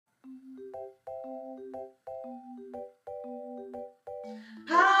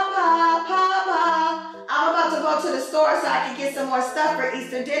to the store so I can get some more stuff for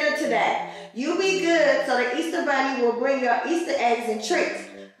Easter dinner today. You be good so the Easter bunny will bring your Easter eggs and treats.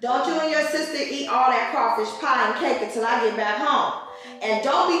 Don't you and your sister eat all that crawfish pie and cake until I get back home. And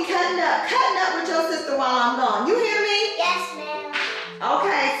don't be cutting up with your sister while I'm gone. You hear me? Yes, ma'am.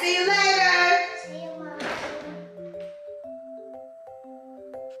 Okay, see you later. See you, Mom.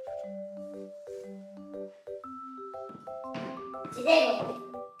 Today will be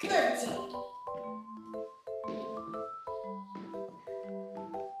a good day.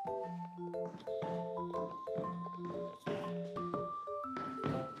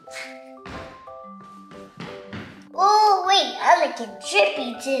 Oh wait, I'm looking drippy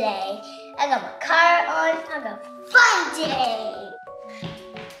today. I got my car on. I got a fun day.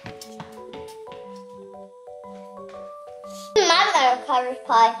 Mom got a crawfish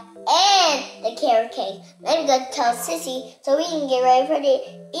pie and the carrot cake. Let me go tell Sissy so we can get ready for the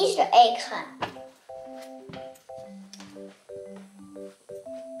Easter egg hunt.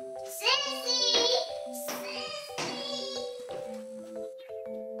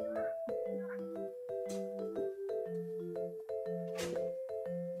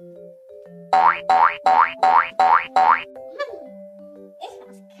 It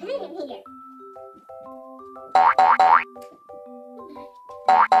smells good in here.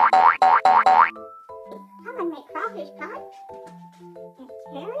 I want my crawfish pie and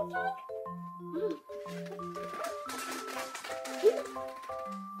carrot cake.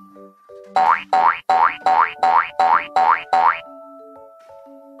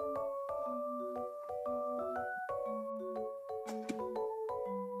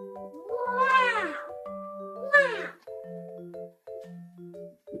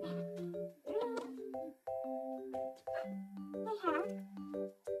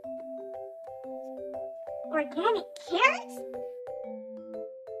 Organic carrots?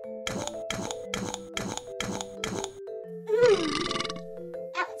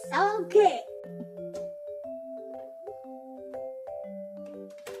 That was so good.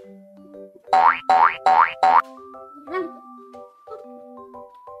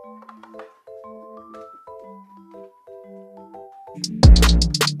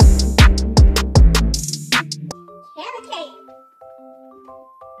 Carrot cake.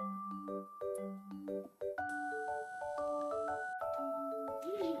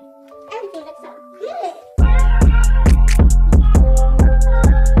 Everything looks so good.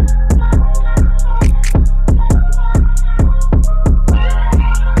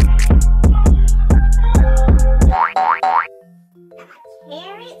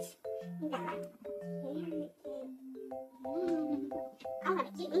 Carrots. I'm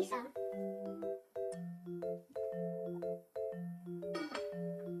gonna get me some.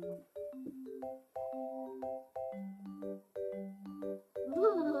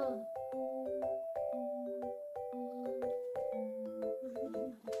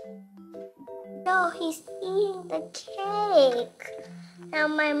 No, he's eating the cake. Now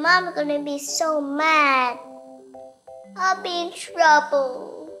my mom's gonna be so mad. I'll be in trouble.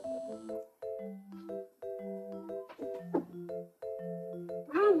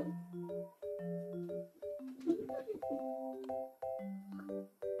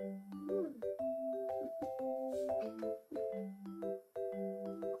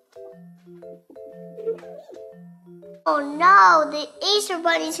 Oh no, the Easter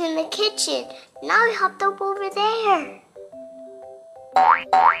bunny's in the kitchen. Now we hopped up over there.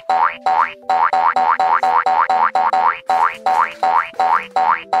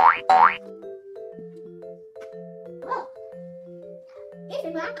 Whoa. This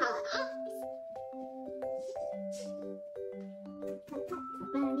is what I call an office.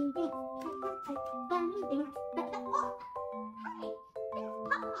 Bunny dance. Bunny dance.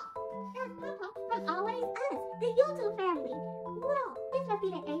 From Always Us, the YouTube family. Whoa, this must be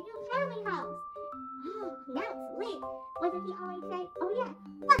the Angel family house. Oh, now it's lit. What does he always say? Oh yeah,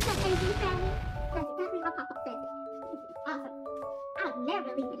 what's up, Angel family? That's exactly how Papa says it. Awesome. I'll never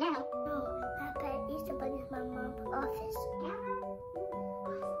leave it now. Oh, I bet Easter Bunny's my mom's office.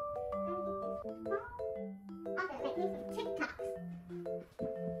 I'm gonna make me some TikToks.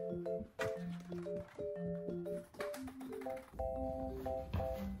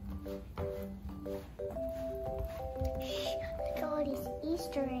 Look at all these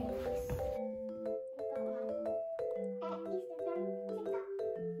Easter eggs.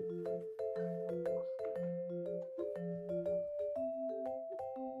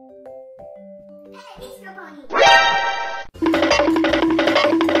 Hey, Easter Bunny!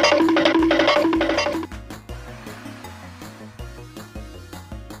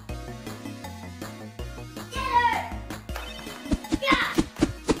 Dinner! Yeah!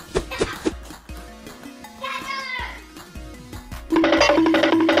 Yeah! Dinner!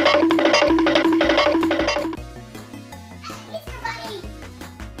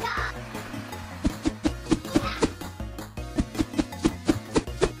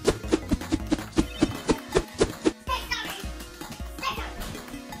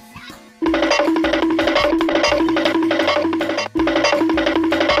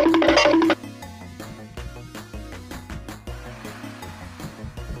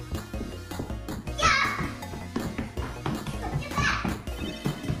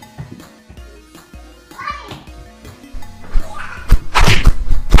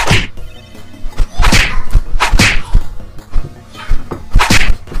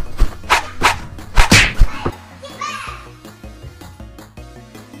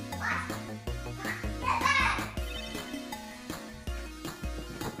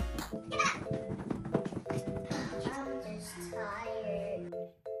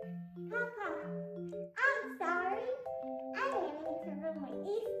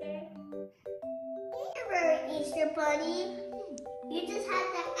 Easter Bunny. You just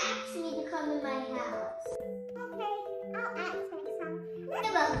have to ask me to come to my house. Okay, I'll ask next time.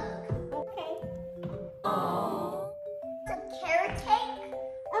 Give a hug. Okay. Aww. Some carrot cake?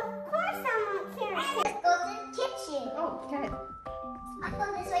 Of course I want carrot cake. Let's go to the kitchen. Oh, okay. I'll go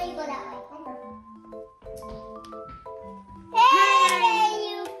this way, you go that way. Hey,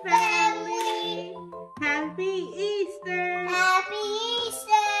 you family! Happy Easter! Happy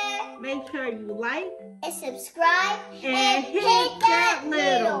Easter! Make sure you like And subscribe and hit that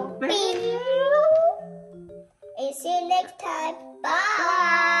little bell. And see you next time. Bye!